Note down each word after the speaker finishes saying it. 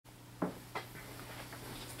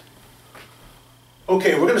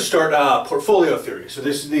Okay, we're going to start portfolio theory. So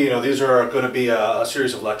this, these are going to be a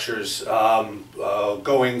series of lectures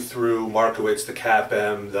going through Markowitz, the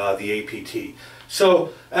CAPM, the APT.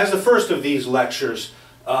 So as the first of these lectures,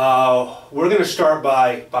 we're going to start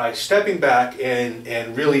by stepping back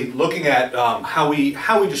and really looking at how we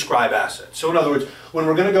describe assets. So in other words, when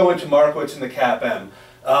we're going to go into Markowitz and the CAPM,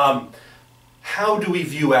 how do we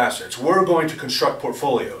view assets? We're going to construct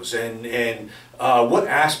portfolios and what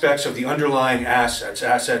aspects of the underlying assets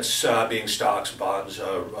being stocks, bonds,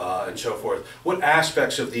 and so forth, what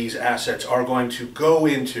aspects of these assets are going to go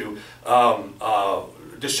into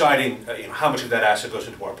deciding how much of that asset goes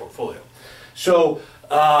into our portfolio. So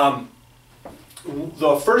the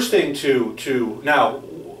first thing now,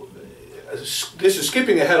 this is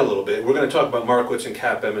skipping ahead a little bit. We're going to talk about Markowitz and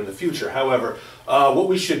CAPM in the future. However, what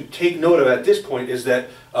we should take note of at this point is that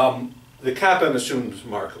the CAPM assumes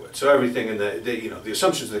Markowitz. So everything in the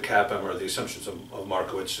assumptions of the CAPM are the assumptions of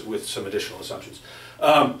Markowitz with some additional assumptions.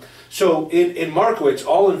 So in Markowitz,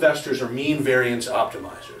 all investors are mean variance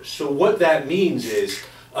optimizers. So what that means is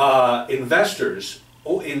investors,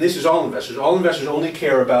 and this is all investors only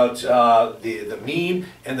care about the mean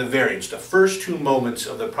and the variance, the first two moments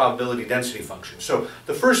of the probability density function. So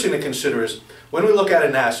the first thing to consider is when we look at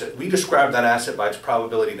an asset, we describe that asset by its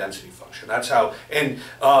probability density function. That's how, and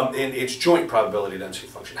its joint probability density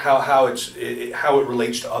function, how it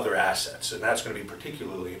relates to other assets, and that's going to be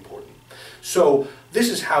particularly important. So this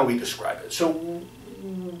is how we describe it. So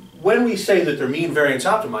when we say that they're mean variance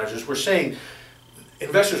optimizers, we're saying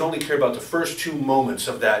investors only care about the first two moments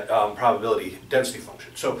of that probability density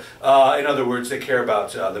function. So in other words, they care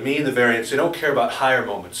about the mean, the variance. They don't care about higher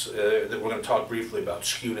moments that we're going to talk briefly about,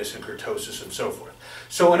 skewness and kurtosis and so forth.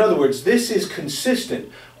 So in other words, this is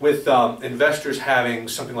consistent with investors having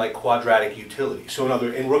something like quadratic utility. So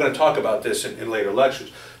and we're going to talk about this in later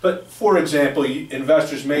lectures. But for example,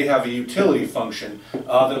 investors may have a utility function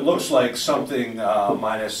that looks like something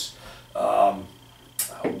minus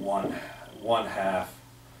 1/2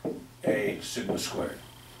 a sigma squared.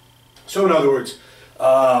 So in other words,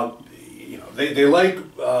 they like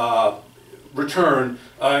return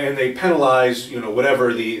and they penalize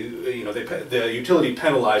whatever the utility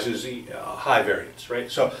penalizes high variance,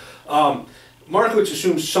 right? So Markowitz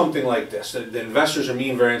assumes something like this, that the investors are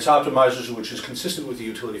mean variance optimizers, which is consistent with the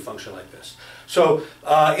utility function like this. So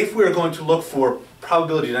if we're going to look for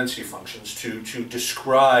probability density functions to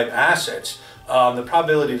describe assets, the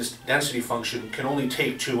probability density function can only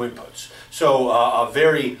take two inputs. So a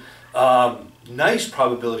very nice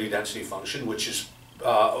probability density function, which is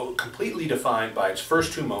completely defined by its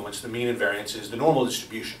first two moments, the mean and variance, is the normal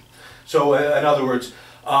distribution. So in other words,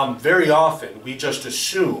 very often we just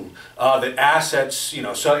assume that assets,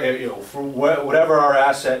 for whatever our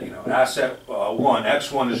asset, asset 1,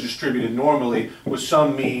 x1 is distributed normally with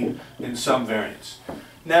some mean and some variance.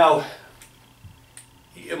 Now,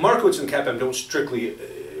 Markowitz and CAPM don't strictly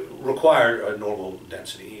require a normal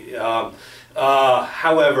density.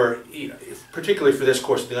 However, particularly for this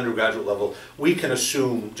course at the undergraduate level, we can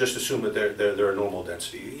just assume that they're a normal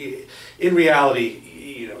density. In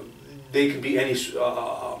reality, they can be any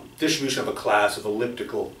distribution of a class of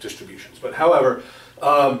elliptical distributions. But however,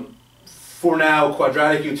 for now,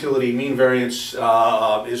 quadratic utility, mean variance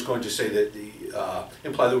is going to say that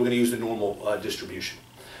imply that we're going to use the normal distribution.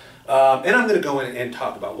 And I'm going to go in and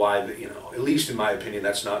talk about why, at least in my opinion,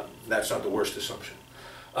 that's not the worst assumption.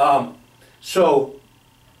 So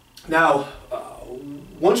now,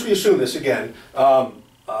 once we assume this again,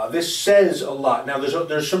 this says a lot. Now,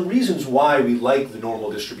 there's some reasons why we like the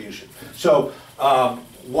normal distribution. So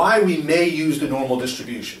why we may use the normal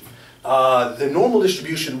distribution. The normal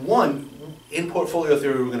distribution, one, in portfolio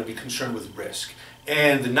theory, we're going to be concerned with risk.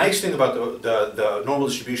 And the nice thing about the normal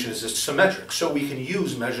distribution is it's symmetric, so we can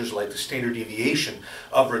use measures like the standard deviation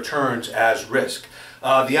of returns as risk.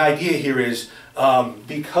 The idea here is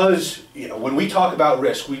because when we talk about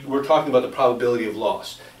risk, we're talking about the probability of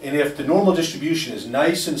loss. And if the normal distribution is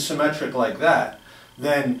nice and symmetric like that,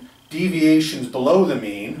 then deviations below the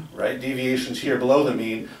mean, right? Deviations here below the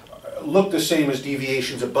mean look the same as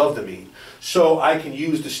deviations above the mean. So I can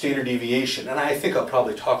use the standard deviation, and I think I'll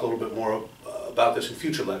probably talk a little bit more about this in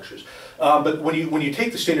future lectures. But when you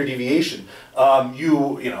take the standard deviation,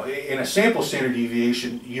 in a sample standard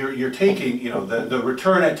deviation, you're taking the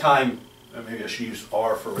return at time. Maybe I should use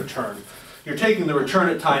R for return. You're taking the return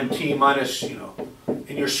at time t minus and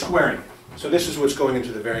you're squaring it. So this is what's going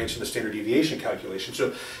into the variance in the standard deviation calculation.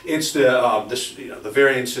 So it's the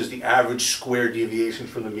variance is the average square deviation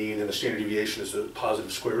from the mean, and the standard deviation is the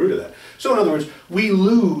positive square root of that. So in other words, we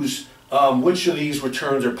lose which of these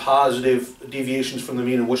returns are positive deviations from the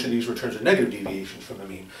mean and which of these returns are negative deviations from the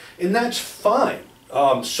mean. And that's fine,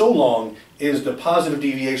 so long as the positive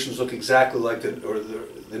deviations look exactly like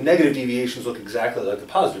the negative deviations look exactly like the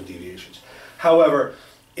positive deviations. However,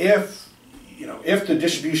 if the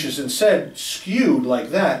distribution is instead skewed like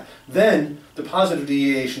that, then the positive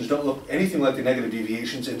deviations don't look anything like the negative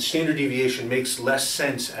deviations, and standard deviation makes less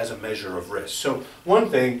sense as a measure of risk. So one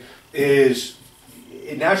thing is,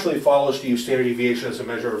 it naturally follows to use standard deviation as a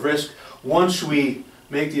measure of risk once we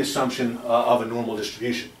make the assumption of a normal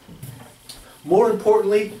distribution. More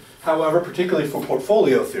importantly, however, particularly for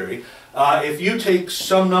portfolio theory, if you take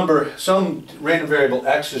some random variable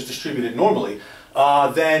x is distributed normally,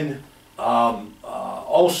 then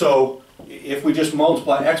also, if we just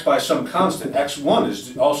multiply x by some constant, x1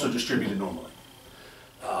 is also distributed normally.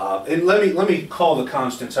 And let me call the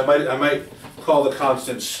constants. I might call the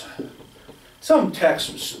constants. Some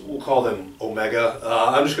texts will call them omega.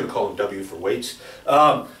 I'm just going to call them w for weights.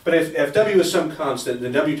 But if w is some constant,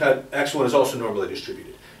 then w times x1 is also normally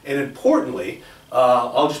distributed. And importantly,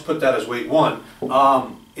 I'll just put that as weight 1.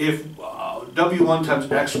 If w1 times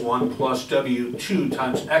x1 plus w2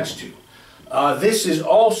 times x2, this is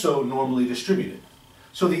also normally distributed.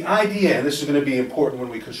 So the idea, and this is going to be important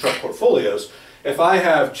when we construct portfolios, if I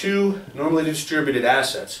have two normally distributed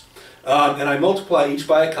assets, and I multiply each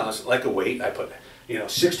by a constant, like a weight, I put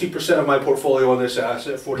 60% of my portfolio on this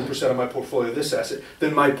asset, 40% of my portfolio on this asset,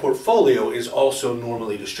 then my portfolio is also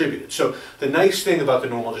normally distributed. So the nice thing about the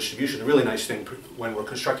normal distribution, the really nice thing when we're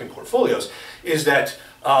constructing portfolios, is that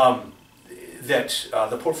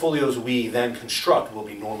the portfolios we then construct will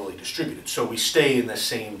be normally distributed. So we stay in the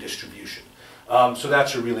same distribution. So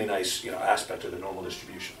that's a really nice aspect of the normal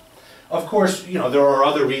distribution. Of course, there are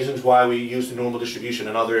other reasons why we use the normal distribution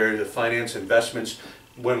in other areas of finance, investments,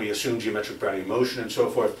 when we assume geometric Brownian motion and so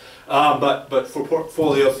forth. But for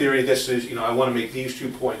portfolio theory, this is, I want to make these 2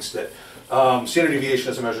 points, that standard deviation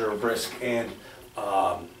as a measure of risk and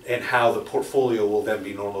how the portfolio will then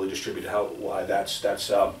be normally distributed, why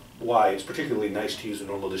why it's particularly nice to use the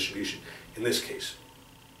normal distribution in this case.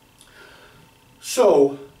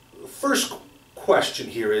 So the first question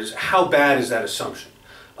here is, how bad is that assumption?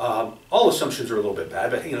 All assumptions are a little bit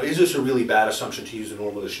bad, but is this a really bad assumption to use the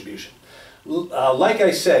normal distribution? Like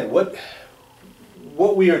I said, what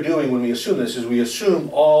we are doing when we assume this is we assume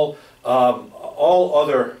all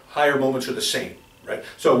other higher moments are the same, right?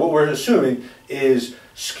 So what we're assuming is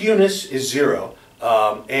skewness is 0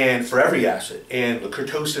 and for every asset, and the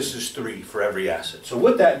kurtosis is 3 for every asset. So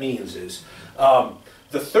what that means is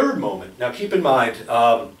the third moment. Now keep in mind,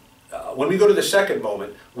 when we go to the second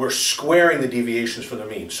moment, we're squaring the deviations from the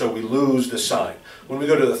mean, so we lose the sign. When we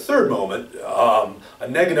go to the third moment, a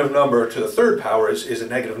negative number to the third power is a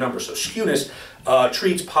negative number. So skewness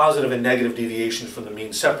treats positive and negative deviations from the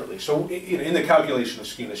mean separately. So in the calculation of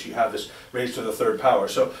skewness, you have this raised to the third power.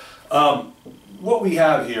 So what we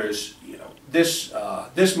have here is, this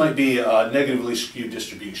might be a negatively skewed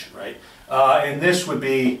distribution, right? And this would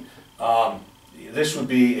be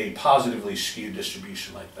a positively skewed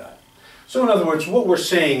distribution like that. So in other words, what we're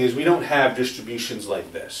saying is we don't have distributions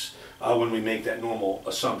like this when we make that normal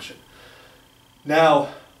assumption.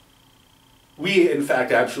 Now, we in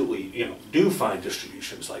fact absolutely do find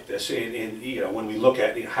distributions like this when we look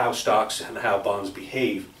at how stocks and how bonds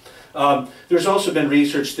behave. There's also been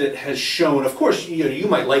research that has shown, of course, you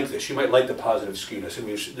might like this, you might like the positive skewness, and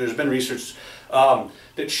there's been research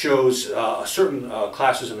that shows certain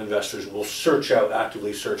classes of investors will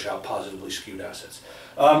actively search out positively skewed assets.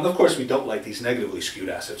 Of course, we don't like these negatively skewed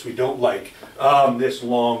assets. We don't like this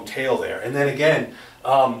long tail there. And then again,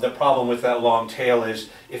 the problem with that long tail is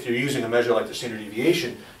if you're using a measure like the standard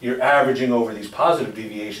deviation, you're averaging over these positive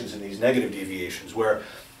deviations and these negative deviations, where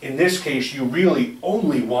in this case, you really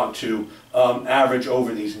only want to average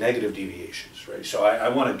over these negative deviations, right? So I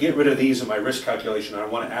want to get rid of these in my risk calculation. I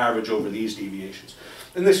want to average over these deviations.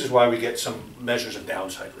 And this is why we get some measures of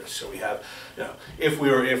downside risk. So we have, if we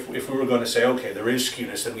were going to say, okay, there is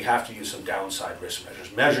skewness, then we have to use some downside risk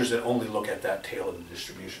measures that only look at that tail of the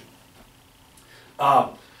distribution.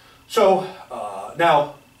 Now,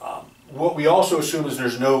 what we also assume is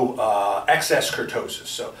there's no excess kurtosis.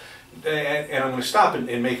 So, and I'm going to stop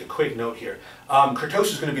and make a quick note here.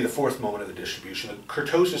 Kurtosis is going to be the fourth moment of the distribution. The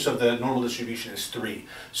kurtosis of the normal distribution is 3.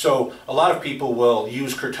 So a lot of people will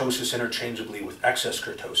use kurtosis interchangeably with excess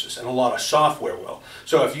kurtosis, and a lot of software will.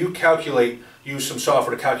 So if you use some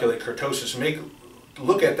software to calculate kurtosis,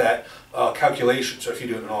 look at that calculation. So if you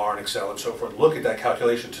do it in R and Excel and so forth, look at that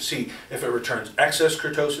calculation to see if it returns excess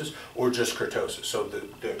kurtosis or just kurtosis. So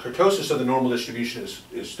the kurtosis of the normal distribution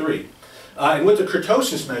is 3. And with the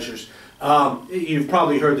kurtosis measures, You've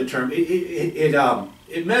probably heard the term.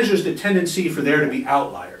 It measures the tendency for there to be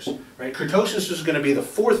outliers. Right? Kurtosis is going to be the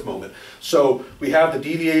fourth moment. So we have the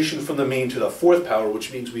deviation from the mean to the fourth power,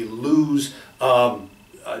 which means we lose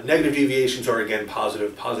negative deviations are again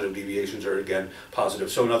positive, positive deviations are again positive.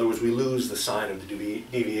 So in other words, we lose the sign of the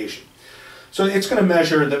deviation. So it's going to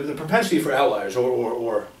measure the propensity for outliers,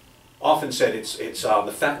 or often said it's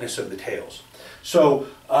the fatness of the tails. So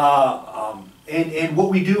and what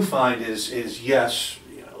we do find is yes,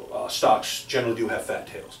 stocks generally do have fat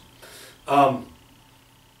tails.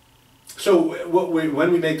 So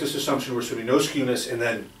when we make this assumption, we're assuming no skewness and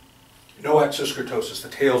then no excess kurtosis. The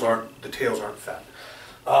tails aren't fat.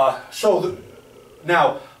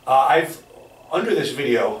 Now I've under this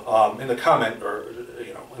video in the comment or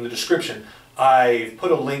in the description, I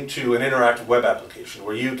put a link to an interactive web application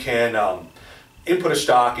where you can input a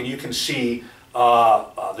stock and you can see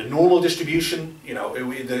the normal distribution.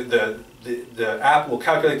 The app will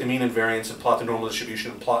calculate the mean and variance and plot the normal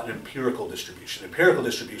distribution and plot an empirical distribution. The empirical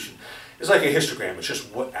distribution is like a histogram. It's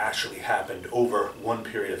just what actually happened over one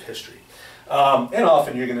period of history. And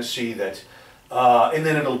often you're going to see that, and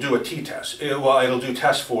then it'll do a t-test. It'll do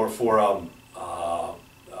tests for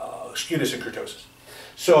skewness and kurtosis.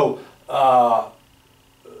 So,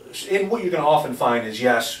 and what you're going to often find is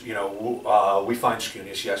yes, we find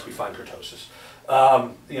skewness. Yes, we find kurtosis.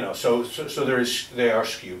 So they are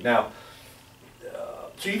skewed. Now,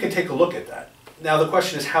 so you can take a look at that. Now the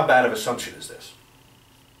question is, how bad of assumption is this?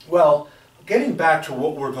 Well, getting back to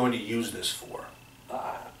what we're going to use this for,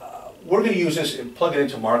 we're going to use this and plug it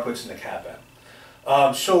into Markowitz and the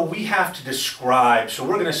CAPM. So we have to describe. So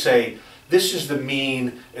we're going to say this is the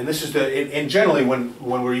mean, and this is and generally when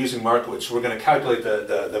we're using Markowitz, we're going to calculate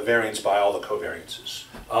the variance by all the covariances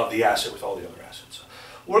of the asset with all the other assets.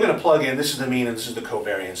 We're going to plug in, this is the mean and this is the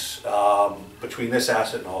covariance between this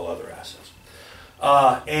asset and all other assets.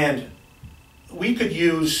 And we could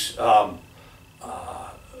use,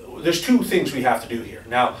 there's two things we have to do here.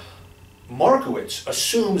 Now, Markowitz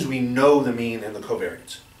assumes we know the mean and the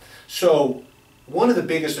covariance. So one of the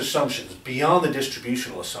biggest assumptions, beyond the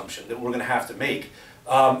distributional assumption that we're going to have to make,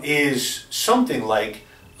 is something like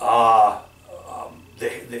the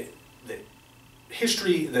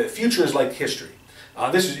history, the future is like history.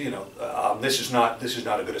 This is not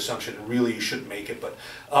a good assumption, and really you shouldn't make it. But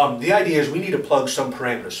the idea is we need to plug some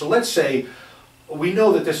parameters. So let's say we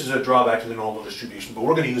know that this is a drawback to the normal distribution, but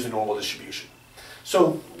we're going to use a normal distribution.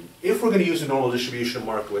 So if we're going to use a normal distribution of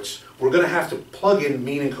Markowitz, we're going to have to plug in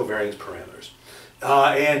mean and covariance parameters.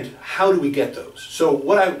 And how do we get those? So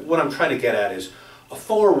what I'm trying to get at is a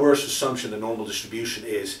far worse assumption than normal distribution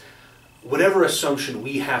is whatever assumption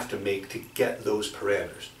we have to make to get those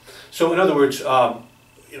parameters. So in other words,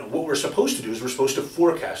 what we're supposed to do is we're supposed to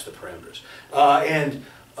forecast the parameters.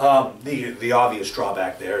 The obvious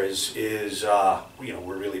drawback there is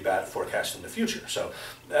we're really bad at forecasting the future. So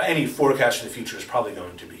any forecast in the future is probably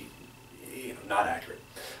going to be not accurate.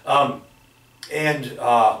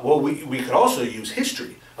 We could also use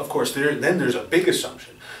history. Of course, then there's a big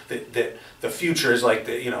assumption that the future is like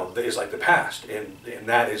the past, and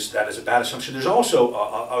that is a bad assumption. There's also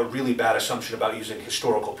a really bad assumption about using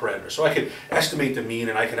historical parameters. So I could estimate the mean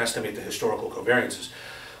and I can estimate the historical covariances,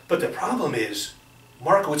 but the problem is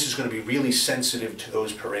Markowitz is going to be really sensitive to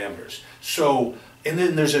those parameters. So, and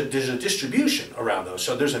then there's a distribution around those.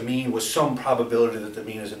 So there's a mean with some probability that the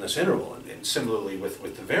mean is in this interval, and similarly with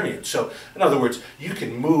the variance. So in other words, you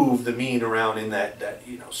can move the mean around in that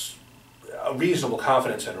a reasonable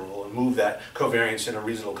confidence interval and move that covariance in a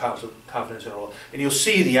reasonable confidence interval, and you'll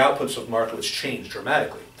see the outputs of Markowitz change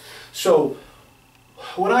dramatically. So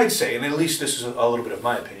what I'd say, and at least this is a little bit of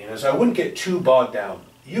my opinion, is I wouldn't get too bogged down.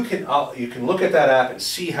 You can look at that app and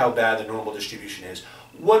see how bad the normal distribution is.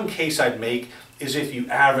 One case I'd make is if you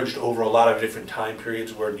averaged over a lot of different time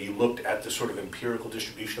periods where you looked at the sort of empirical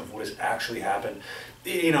distribution of what has actually happened,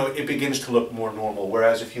 it begins to look more normal.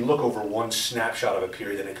 Whereas if you look over one snapshot of a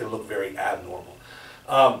period, then it can look very abnormal.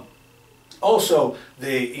 Also,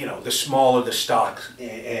 the smaller the stock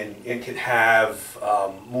and can have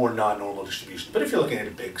more non-normal distribution. But if you're looking at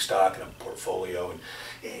a big stock and a portfolio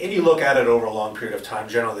and you look at it over a long period of time,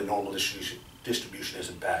 generally the normal distribution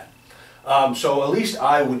isn't bad. So at least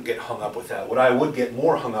I wouldn't get hung up with that. What I would get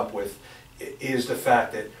more hung up with is the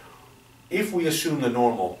fact that if we assume the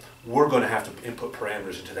normal, we're going to have to input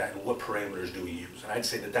parameters into that, and what parameters do we use? And I'd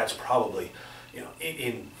say that that's probably,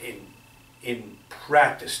 in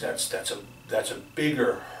practice, that's a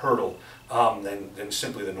bigger hurdle than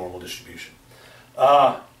simply the normal distribution.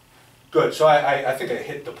 Good. So I think I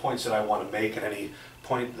hit the points that I want to make, and any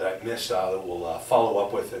point that I missed that we'll follow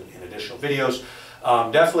up with in additional videos.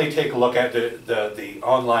 Definitely take a look at the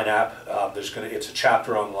online app. It's a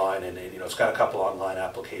chapter online, and it's got a couple online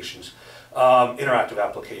applications, interactive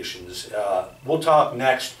applications. We'll talk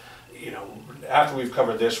next. After we've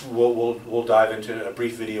covered this, we'll dive into a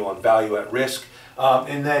brief video on value at risk,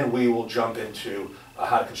 and then we will jump into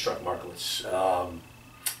how to construct marketlets, and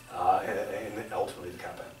ultimately the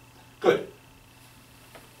CAPM. Good.